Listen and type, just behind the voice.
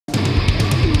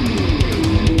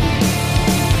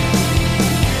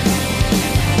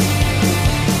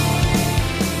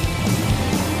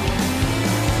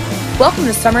Welcome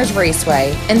to Summers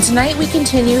Raceway, and tonight we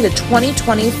continue the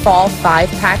 2020 Fall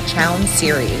 5-Pack Challenge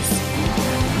Series.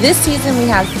 This season we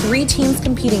have 3 teams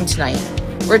competing tonight.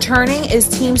 Returning is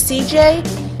Team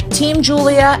CJ, Team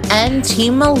Julia, and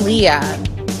Team Maliyah.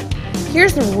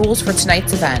 Here's the rules for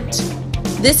tonight's event.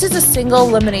 This is a single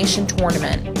elimination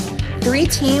tournament. 3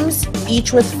 teams,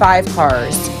 each with 5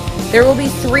 cars. There will be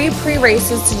 3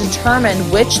 pre-races to determine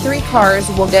which 3 cars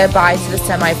will get by to the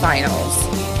semifinals.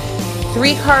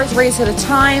 3 cars race at a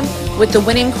time, with the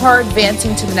winning car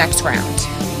advancing to the next round.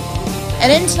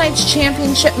 And in tonight's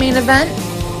championship main event,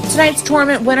 tonight's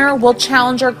tournament winner will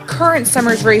challenge our current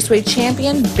Summers Raceway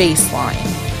Champion, Bassline.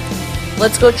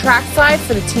 Let's go trackside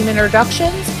for the team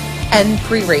introductions and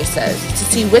pre-races to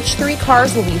see which 3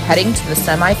 cars will be heading to the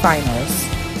semifinals.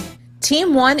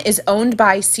 Team 1 is owned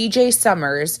by CJ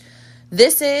Summers.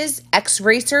 This is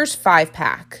X-Raycers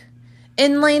 5-pack.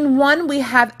 In lane 1, we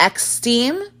have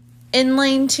X-Steam. In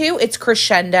lane 2, it's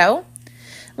Crescendo.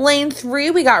 Lane 3,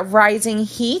 we got Rising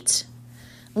Heat.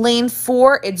 Lane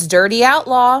 4, it's Dirty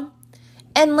Outlaw.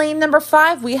 And lane number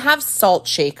 5, we have Salt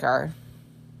Shaker.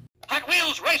 Hot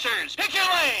Wheels Racers, pick your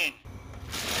lane!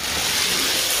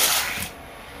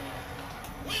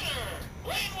 Winner,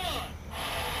 lane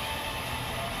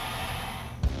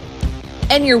 1!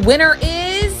 And your winner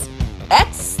is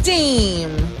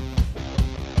X-Steam.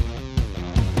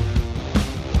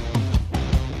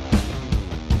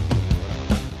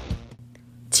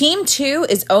 Team 2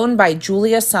 is owned by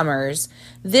Julia Summers.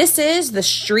 This is the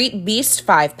Street Beast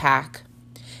 5-pack.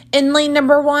 In lane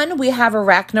number 1, we have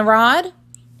Arachnarod.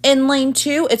 In lane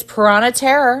 2, it's Piranha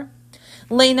Terror.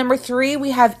 Lane number 3,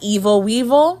 we have Evil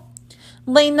Weevil.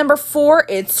 Lane number 4,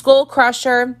 it's Skull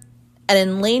Crusher. And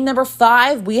in lane number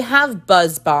 5, we have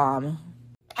Buzz Bomb.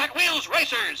 Hot Wheels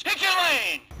Racers, pick your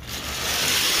lane!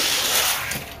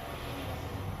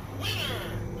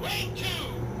 Winner, lane 2!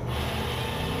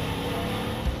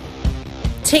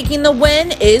 Taking the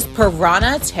win is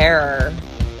Piranha Terror.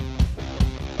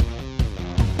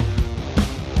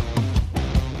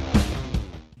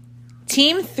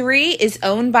 Team 3 is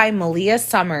owned by Maliyah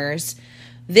Summers.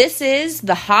 This is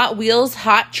the Hot Wheels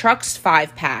Hot Trucks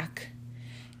 5-pack.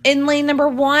 In lane number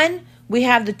 1, we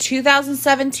have the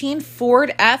 2017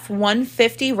 Ford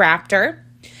F-150 Raptor.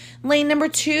 Lane number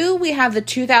 2, we have the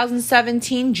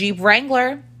 2017 Jeep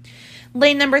Wrangler.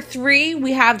 Lane number 3,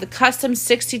 we have the custom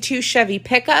 62 Chevy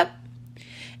pickup.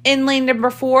 In lane number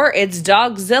 4, it's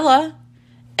Dogzilla.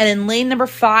 And in lane number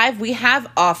 5, we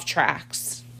have Off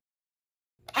Tracks.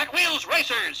 Hot Wheels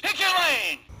Racers, pick your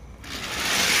lane!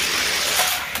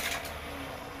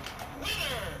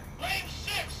 Winner, lane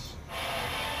 6!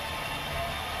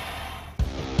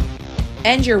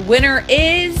 And your winner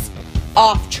is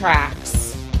Off Tracks.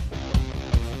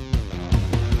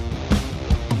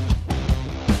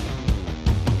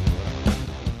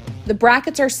 The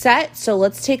brackets are set, so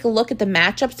let's take a look at the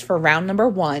matchups for round number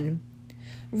 1.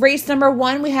 Race number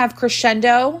 1, we have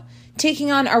Crescendo taking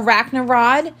on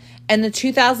Arachnarod and the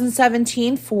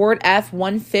 2017 Ford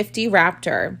F-150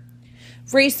 Raptor.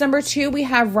 Race number 2, we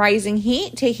have Rising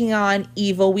Heat taking on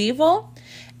Evil Weevil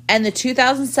and the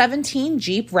 2017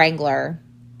 Jeep Wrangler.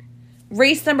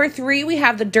 Race number 3, we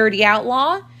have the Dirty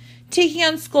Outlaw taking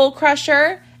on Skull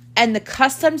Crusher and the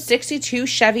custom 62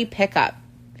 Chevy pickup.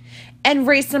 And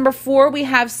race number 4, we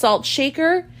have Salt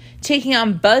Shaker taking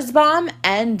on Buzz Bomb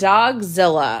and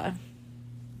Dogzilla.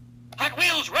 Hot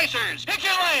Wheels Racers, pick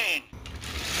your lane!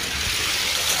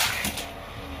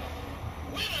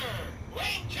 Winner,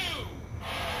 lane 2!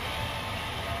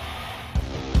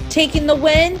 Taking the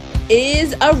win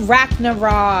is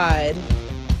Arachnarod.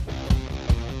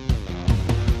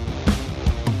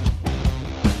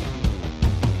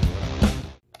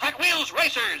 Hot Wheels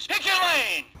Racers, pick your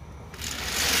lane!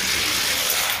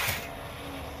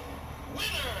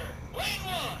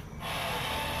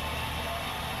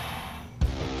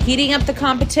 Heating up the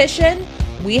competition,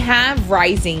 we have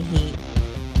Rising Heat.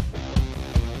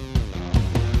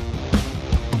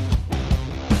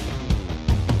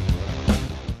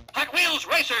 Hot Wheels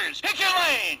Racers, pick your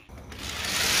lane!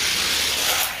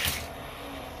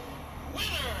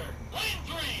 Winner, lane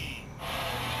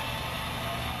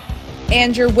 3!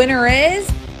 And your winner is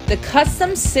the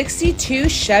custom 62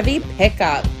 Chevy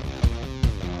pickup.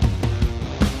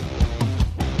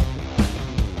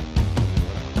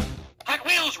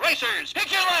 Racers,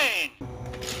 pick your lane!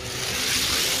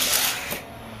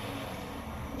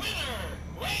 Winner,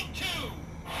 lane 2!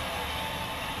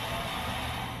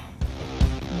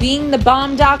 Being the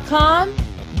bomb.com,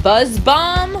 Buzz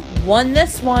Bomb won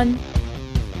this one.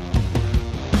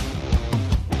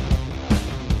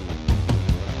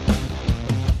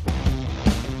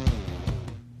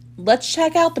 Let's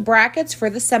check out the brackets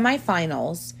for the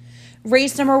semifinals.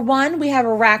 Race number 1, we have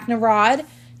Arachnarod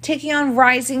taking on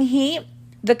Rising Heat,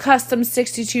 the Custom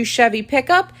 62 Chevy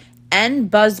pickup, and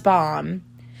Buzz Bomb.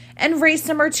 And race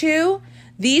number 2,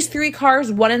 these 3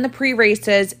 cars won in the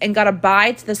pre-races and got a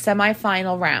bye to the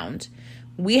semifinal round.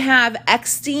 We have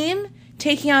X-Steam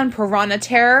taking on Piranha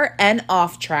Terror and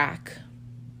Off Track.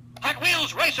 Hot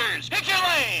Wheels Racers, pick your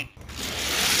lane!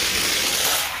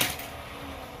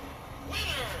 Winner,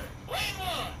 lane 1!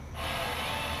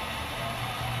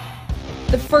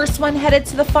 The first one headed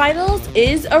to the finals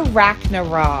is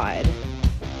Arachnarod.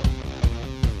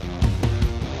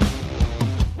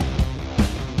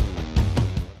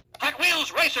 Hot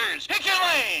Wheels Racers, pick your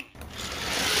lane!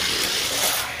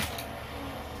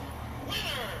 Winner,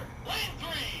 lane 3!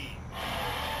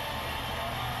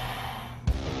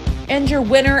 And your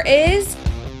winner is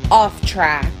Off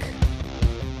Track.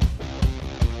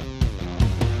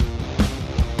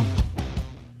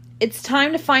 It's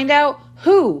time to find out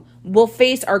who will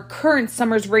face our current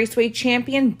Summers Raceway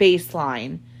Champion,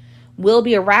 Bassline. Will it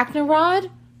be Arachnarod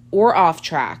or Off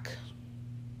Track?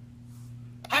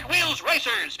 Hot Wheels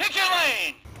Racers, pick your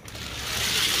lane!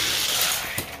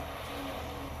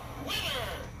 Winner,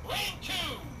 lane 2!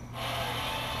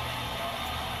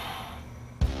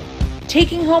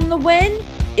 Taking home the win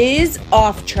is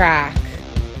Off Track.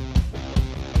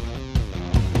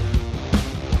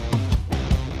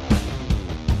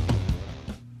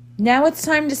 Now it's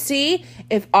time to see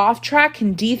if Off Track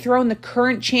can dethrone the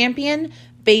current champion,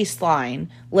 Bassline.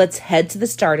 Let's head to the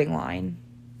starting line.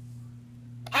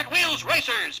 Hot Wheels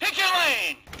Racers, pick your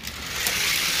lane!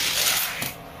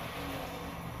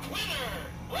 Winner,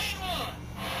 lane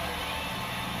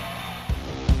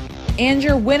 1! And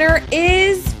your winner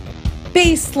is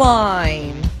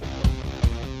Bassline.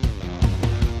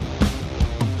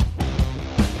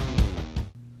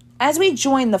 As we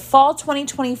join the Fall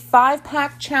 2025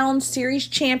 Pack Challenge Series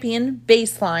champion,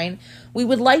 Bassline, we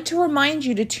would like to remind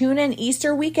you to tune in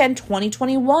Easter weekend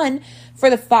 2021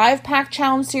 for the 5-Pack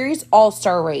Challenge Series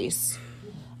All-Star Race.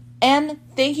 And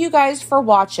thank you guys for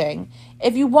watching.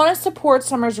 If you want to support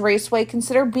Summers Raceway,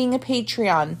 consider being a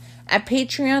Patreon at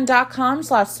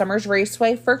patreon.com/Summers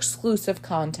Raceway for exclusive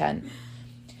content.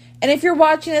 And if you're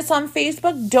watching this on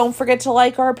Facebook, don't forget to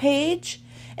like our page.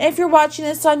 And if you're watching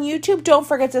this on YouTube, don't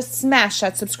forget to smash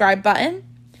that subscribe button.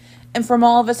 And from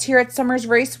all of us here at Summers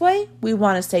Raceway, we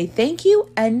want to say thank you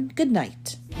and good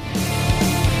night.